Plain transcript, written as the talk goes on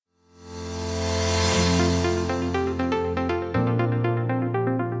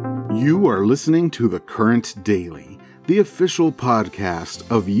You are listening to The Current Daily, the official podcast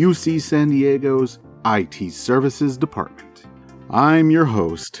of UC San Diego's IT Services Department. I'm your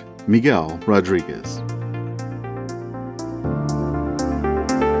host, Miguel Rodriguez.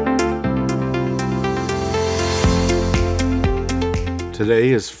 Today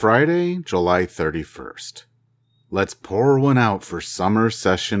is Friday, July 31st. Let's pour one out for summer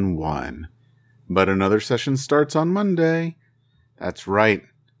session 1. But another session starts on Monday. That's right.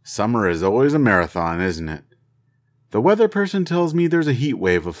 Summer is always a marathon, isn't it? The weather person tells me there's a heat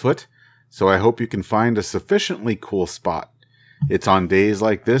wave afoot, so I hope you can find a sufficiently cool spot. It's on days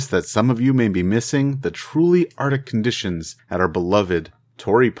like this that some of you may be missing the truly Arctic conditions at our beloved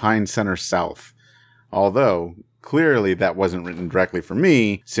Torrey Pine Center South. Although, clearly that wasn't written directly for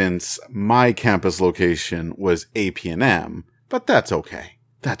me, since my campus location was AP&M, but that's okay.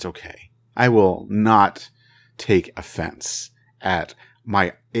 That's okay. I will not take offense at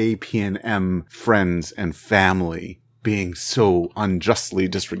my AP&M friends and family being so unjustly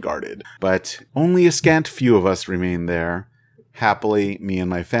disregarded. But only a scant few of us remain there. Happily, me and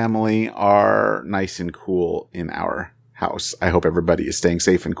my family are nice and cool in our house. I hope everybody is staying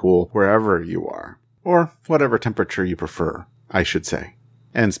safe and cool wherever you are. Or whatever temperature you prefer, I should say.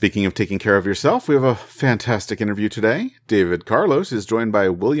 And speaking of taking care of yourself, we have a fantastic interview today. David Carlos is joined by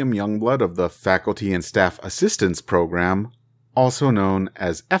William Youngblood of the Faculty and Staff Assistance Program, also known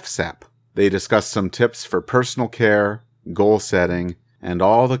as FSAP. They discuss some tips for personal care, goal setting, and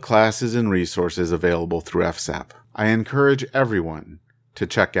all the classes and resources available through FSAP. I encourage everyone to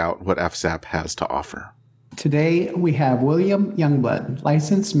check out what FSAP has to offer. Today, we have William Youngblood,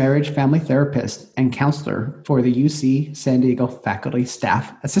 licensed marriage family therapist and counselor for the UC San Diego Faculty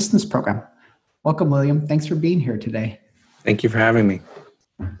Staff Assistance Program. Welcome, William. Thanks for being here today. Thank you for having me.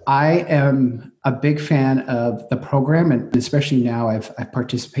 I am a big fan of the program, and especially now I've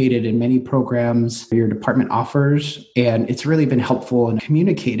participated in many programs your department offers, and it's really been helpful and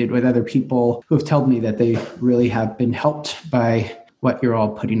communicated with other people who have told me that they really have been helped by what you're all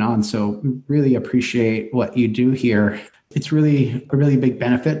putting on. So we really appreciate what you do here. It's really a really big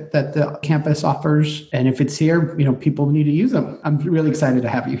benefit that the campus offers. And if it's here, people need to use them. I'm really excited to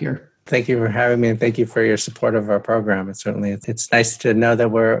have you here. Thank you for having me, and thank you for your support of our program. It's nice to know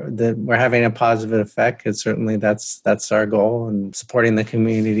that we're having a positive effect, because certainly that's our goal, and supporting the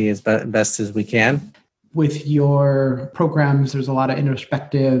community as best as we can. With your programs, there's a lot of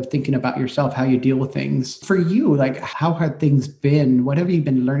introspective, thinking about yourself, how you deal with things. For you, how have things been? What have you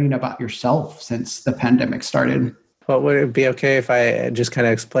been learning about yourself since the pandemic started? Well, would it be okay if I just kind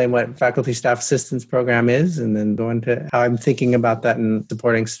of explain what Faculty Staff Assistance Program is, and then go into how I'm thinking about that and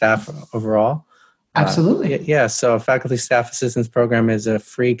supporting staff overall? Absolutely. So Faculty Staff Assistance Program is a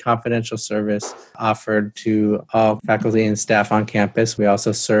free confidential service offered to all faculty and staff on campus. We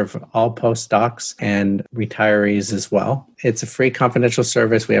also serve all postdocs and retirees as well. It's a free confidential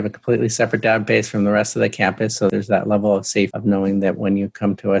service. We have a completely separate database from the rest of the campus. So there's that level of safe of knowing that when you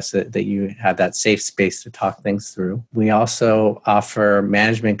come to us that you have that safe space to talk things through. We also offer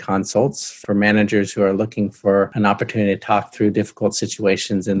management consults for managers who are looking for an opportunity to talk through difficult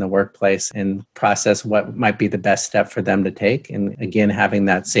situations in the workplace and process what might be the best step for them to take. And again, having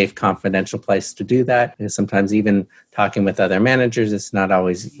that safe, confidential place to do that, because sometimes even talking with other managers, it's not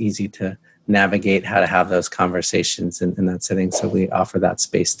always easy to navigate how to have those conversations in that setting. So we offer that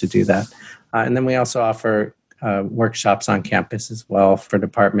space to do that. And then we also offer workshops on campus as well for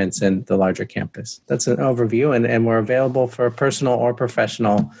departments and the larger campus. That's an overview, and we're available for personal or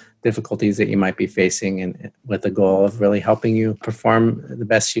professional difficulties that you might be facing, and with the goal of really helping you perform the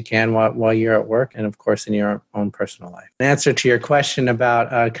best you can while you're at work, and of course in your own personal life. In answer to your question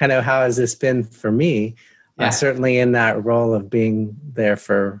about kind of how has this been for me, certainly in that role of being there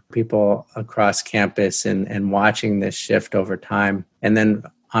for people across campus and watching this shift over time. And then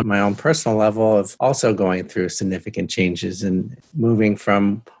on my own personal level of also going through significant changes and moving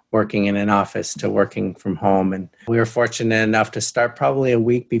from working in an office to working from home. And we were fortunate enough to start probably a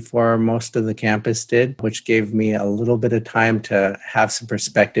week before most of the campus did, which gave me a little bit of time to have some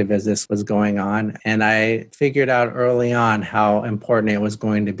perspective as this was going on. And I figured out early on how important it was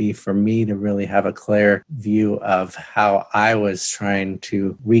going to be for me to really have a clear view of how I was trying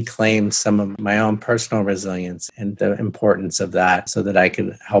to reclaim some of my own personal resilience and the importance of that, so that I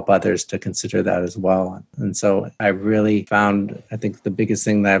could help others to consider that as well. And so I really found, I think the biggest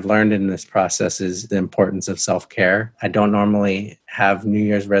thing that I've learned in this process is the importance of self-care. I don't normally have New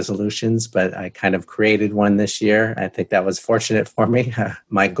Year's resolutions, but I kind of created one this year. I think that was fortunate for me.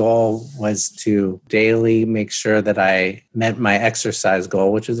 My goal was to daily make sure that I met my exercise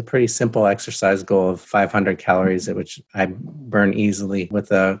goal, which is a pretty simple exercise goal of 500 calories, which I burn easily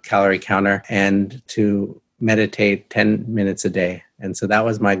with a calorie counter, and to meditate 10 minutes a day. And so that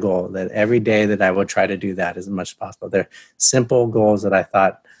was my goal, that every day that I would try to do that as much as possible. They're simple goals that I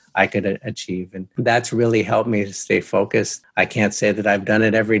thought I could achieve. And that's really helped me to stay focused. I can't say that I've done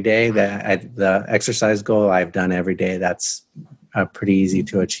it every day. The exercise goal I've done every day, that's pretty easy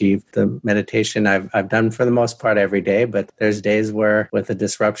to achieve. The meditation I've done for the most part every day, but there's days where with the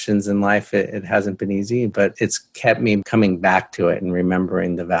disruptions in life, it hasn't been easy, but it's kept me coming back to it and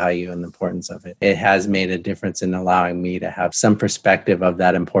remembering the value and the importance of it. It has made a difference in allowing me to have some perspective of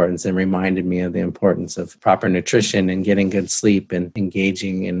that importance and reminded me of the importance of proper nutrition and getting good sleep and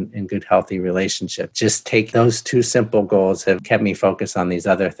engaging in good, healthy relationships. Just take those two simple goals have kept me focused on these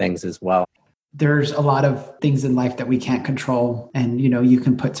other things as well. There's a lot of things in life that we can't control. And, you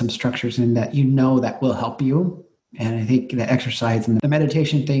can put some structures in that that will help you. And I think the exercise and the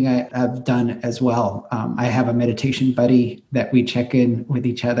meditation thing I've done as well. I have a meditation buddy that we check in with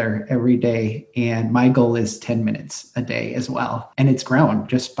each other every day. And my goal is 10 minutes a day as well. And it's grown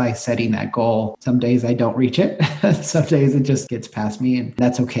just by setting that goal. Some days I don't reach it. Some days it just gets past me, and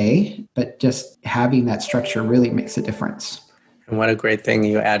that's okay. But just having that structure really makes a difference. And what a great thing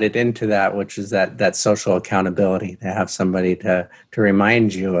you added into that, which is that social accountability, to have somebody to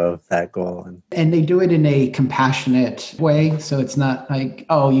remind you of that goal. And they do it in a compassionate way. So it's not like,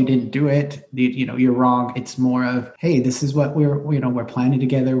 oh, you didn't do it, you're wrong. It's more of, hey, this is what we're planning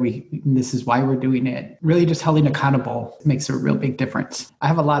together. This is why we're doing it. Really just holding accountable makes a real big difference. I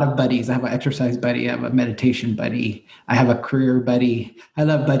have a lot of buddies. I have an exercise buddy. I have a meditation buddy. I have a career buddy. I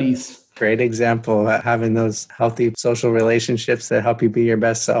love buddies. Great example of having those healthy social relationships that help you be your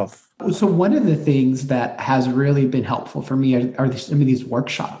best self. So one of the things that has really been helpful for me are some of these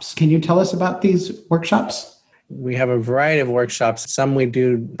workshops. Can you tell us about these workshops? We have a variety of workshops. Some we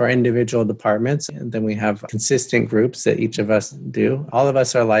do for individual departments, and then we have consistent groups that each of us do. All of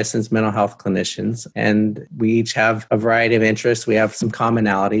us are licensed mental health clinicians, and we each have a variety of interests. We have some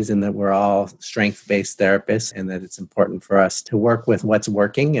commonalities in that we're all strength-based therapists, and that it's important for us to work with what's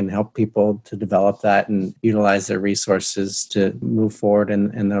working and help people to develop that and utilize their resources to move forward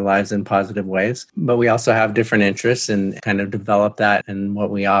in their lives in positive ways. But we also have different interests and kind of develop that in what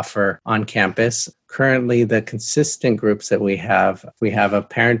we offer on campus. Currently, the consistent groups that we have a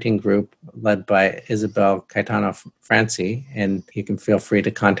parenting group led by Isabel Caetano-Franci, and you can feel free to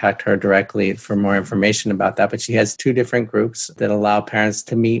contact her directly for more information about that. But she has two different groups that allow parents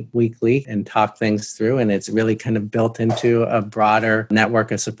to meet weekly and talk things through, and it's really kind of built into a broader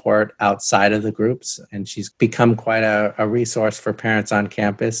network of support outside of the groups. And she's become quite a resource for parents on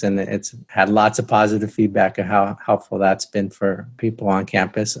campus, and it's had lots of positive feedback of how helpful that's been for people on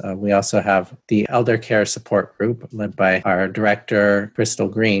campus. We also have the Elder Care Support Group led by our director, Crystal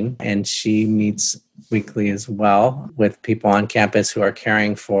Green, and she meets weekly as well with people on campus who are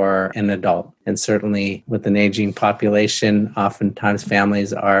caring for an adult. And certainly with an aging population, oftentimes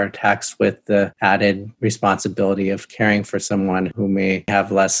families are taxed with the added responsibility of caring for someone who may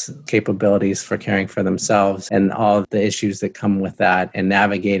have less capabilities for caring for themselves, and all the issues that come with that, and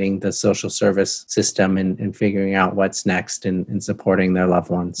navigating the social service system and figuring out what's next and supporting their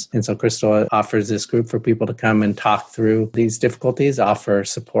loved ones. And so Crystal offers this group for people to come and talk through these difficulties, offer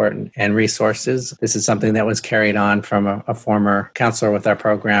support and resources. This is something that was carried on from a former counselor with our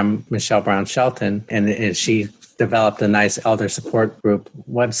program, Michelle Brown-Shelton, and she developed a nice elder support group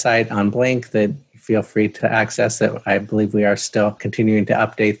website on Blink that feel free to access that. I believe we are still continuing to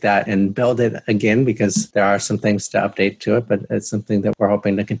update that and build it again, because there are some things to update to it, but it's something that we're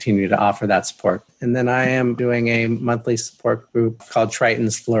hoping to continue to offer that support. And then I am doing a monthly support group called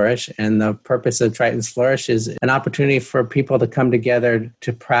Tritons Flourish. And the purpose of Tritons Flourish is an opportunity for people to come together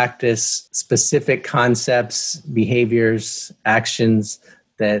to practice specific concepts, behaviors, actions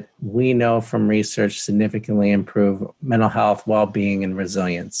that we know from research significantly improve mental health, well-being, and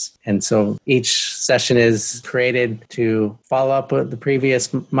resilience. And so each session is created to follow up with the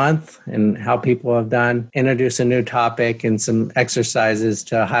previous month and how people have done, introduce a new topic and some exercises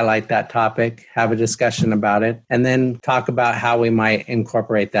to highlight that topic, have a discussion about it, and then talk about how we might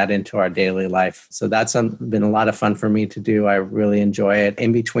incorporate that into our daily life. So that's been a lot of fun for me to do. I really enjoy it.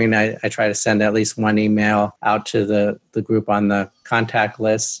 In between, I try to send at least one email out to the group on the contact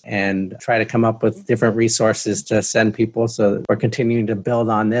lists and try to come up with different resources to send people. So we're continuing to build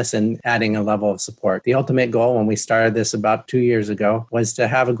on this and adding a level of support. The ultimate goal when we started this about 2 years ago was to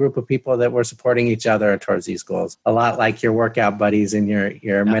have a group of people that were supporting each other towards these goals. A lot like your workout buddies and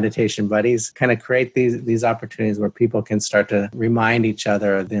your meditation buddies, kind of create these opportunities where people can start to remind each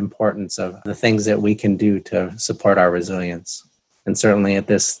other of the importance of the things that we can do to support our resilience. And certainly at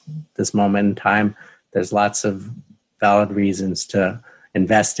this moment in time, there's lots of valid reasons to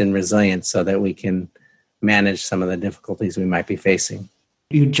invest in resilience so that we can manage some of the difficulties we might be facing.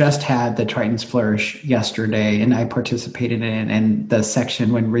 You just had the Triton's Flourish yesterday, and I participated in it. And the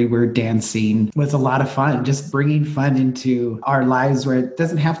section when we were dancing was a lot of fun, just bringing fun into our lives where it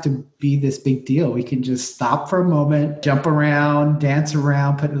doesn't have to be this big deal. We can just stop for a moment, jump around, dance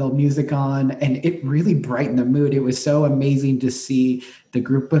around, put a little music on, and it really brightened the mood. It was so amazing to see the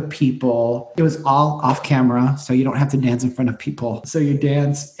group of people. It was all off camera, so you don't have to dance in front of people. So you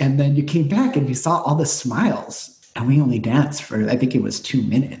dance, and then you came back and you saw all the smiles. And we only danced for, I think it was 2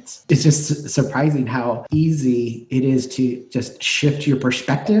 minutes. It's just surprising how easy it is to just shift your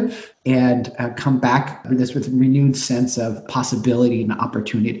perspective and come back with a renewed sense of possibility and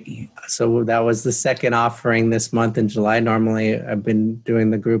opportunity. So that was the second offering this month in July. Normally, I've been doing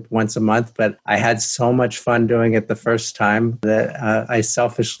the group once a month, but I had so much fun doing it the first time that I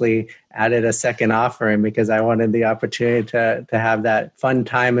selfishly added a second offering because I wanted the opportunity to have that fun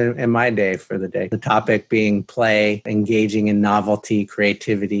time in my day for the day. The topic being play, engaging in novelty,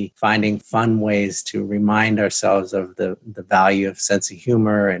 creativity, finding fun ways to remind ourselves of the value of sense of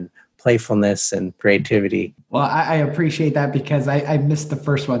humor and playfulness and creativity. Well, I appreciate that because I missed the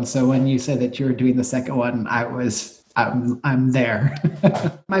first one. So when you said that you were doing the second one, I'm there.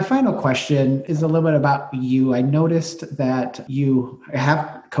 My final question is a little bit about you. I noticed that you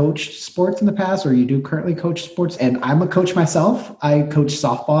have coached sports in the past, or you do currently coach sports. And I'm a coach myself. I coach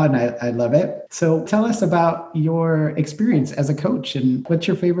softball and I love it. So tell us about your experience as a coach and what's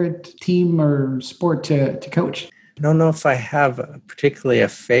your favorite team or sport to coach? I don't know if I have particularly a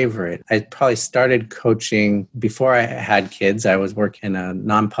favorite. I probably started coaching before I had kids. I was working in a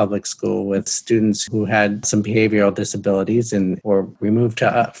non-public school with students who had some behavioral disabilities and were removed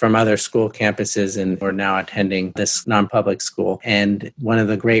from other school campuses and were now attending this non-public school. And one of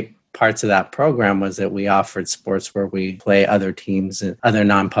the great parts of that program was that we offered sports where we play other teams and other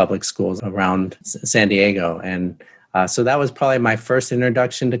non-public schools around San Diego. And so that was probably my first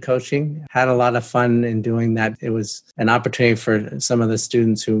introduction to coaching. Had a lot of fun in doing that. It was an opportunity for some of the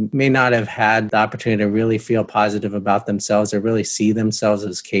students who may not have had the opportunity to really feel positive about themselves or really see themselves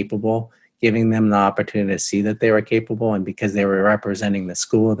as capable, giving them the opportunity to see that they were capable. And because they were representing the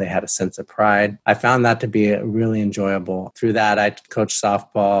school, they had a sense of pride. I found that to be really enjoyable. Through that, I coached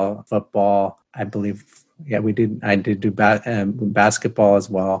softball, football, I believe. Yeah, I did do basketball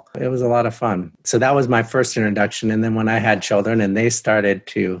as well. It was a lot of fun. So that was my first introduction. And then when I had children and they started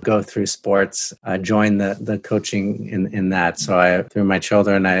to go through sports, I joined the coaching in that. So through my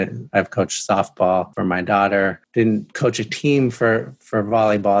children, I've coached softball for my daughter. Didn't coach a team for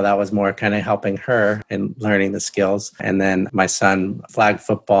volleyball. That was more kind of helping her and learning the skills. And then my son, flag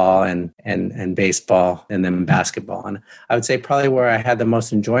football and baseball, and then basketball. And I would say probably where I had the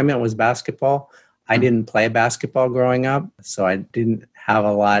most enjoyment was basketball. I didn't play basketball growing up, so I didn't have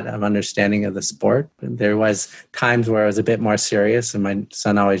a lot of understanding of the sport. There was times where I was a bit more serious, and my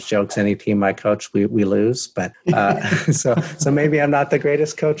son always jokes, any team I coach, we lose. But so maybe I'm not the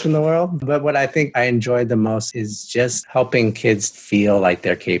greatest coach in the world. But what I think I enjoyed the most is just helping kids feel like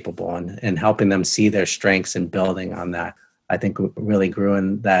they're capable and helping them see their strengths and building on that. I think really grew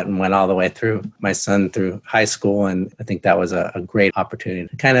in that and went all the way through my son through high school. And I think that was a great opportunity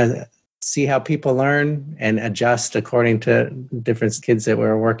to kind of see how people learn and adjust according to different kids that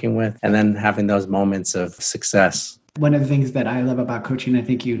we're working with, and then having those moments of success. One of the things that I love about coaching, I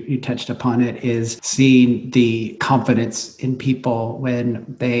think you touched upon it, is seeing the confidence in people when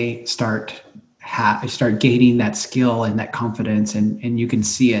they start gaining that skill and that confidence, and you can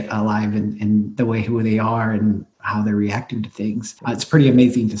see it alive in the way who they are and how they're reacting to things. It's pretty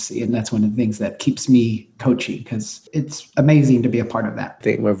amazing to see. And that's one of the things that keeps me coaching, because it's amazing to be a part of that. I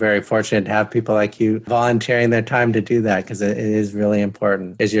think we're very fortunate to have people like you volunteering their time to do that, because it is really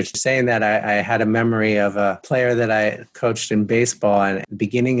important. As you're saying that, I had a memory of a player that I coached in baseball. And at the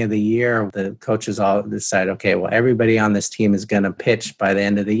beginning of the year, the coaches all decide, okay, well, everybody on this team is going to pitch by the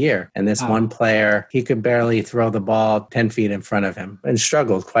end of the year. And this one player, he could barely throw the ball 10 feet in front of him and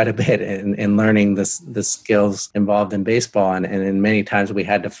struggled quite a bit in learning the skills involved in baseball. And many times we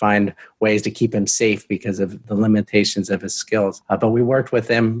had to find ways to keep him safe because of the limitations of his skills. But we worked with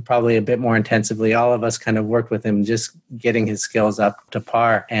him probably a bit more intensively. All of us kind of worked with him, just getting his skills up to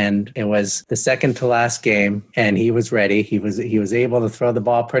par. And it was the second to last game, and he was ready. He was able to throw the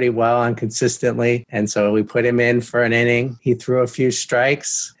ball pretty well and consistently. And so we put him in for an inning. He threw a few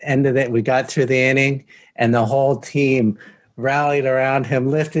strikes. Ended it. We got through the inning, and the whole team rallied around him,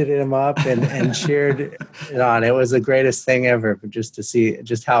 lifted him up, and cheered it on. It was the greatest thing ever, just to see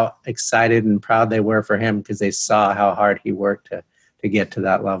just how excited and proud they were for him, because they saw how hard he worked to get to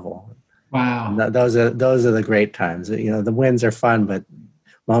that level. Wow. And those are the great times. The wins are fun, but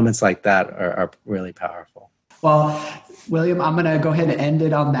moments like that are really powerful. Well, William, I'm going to go ahead and end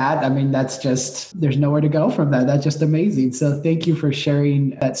it on that. I mean, that's just, there's nowhere to go from that. That's just amazing. So thank you for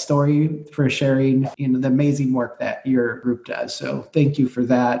sharing that story, for sharing, the amazing work that your group does. So thank you for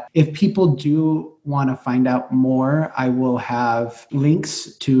that. If people do want to find out more, I will have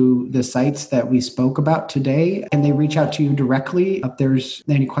links to the sites that we spoke about today. Can they reach out to you directly if there's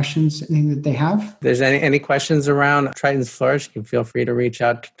any questions, anything that they have? If there's any questions around Triton's Flourish, you can feel free to reach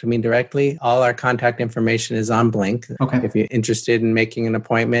out to me directly. All our contact information is on Blink. Okay. If you're interested in making an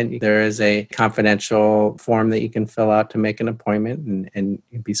appointment, there is a confidential form that you can fill out to make an appointment and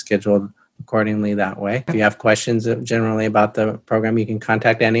be scheduled accordingly that way. If you have questions generally about the program, you can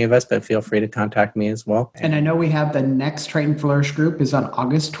contact any of us, but feel free to contact me as well. And I know we have the next Triton Flourish group is on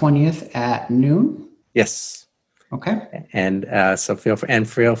August 20th at noon. Yes. Okay. And so feel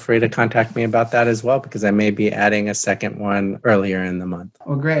free to contact me about that as well, because I may be adding a second one earlier in the month.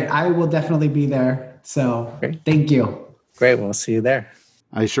 Well, great. I will definitely be there. So Great. Thank you. Great. We'll see you there.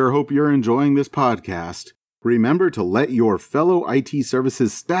 I sure hope you're enjoying this podcast. Remember to let your fellow IT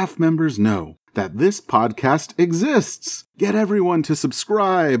services staff members know that this podcast exists. Get everyone to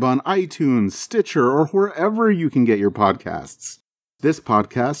subscribe on iTunes, Stitcher, or wherever you can get your podcasts. This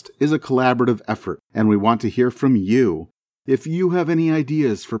podcast is a collaborative effort, and we want to hear from you. If you have any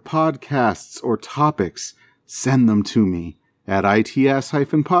ideas for podcasts or topics, send them to me at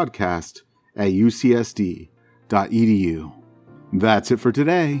its-podcast@ucsd.edu. That's it for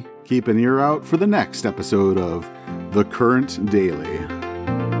today. Keep an ear out for the next episode of The Current Daily.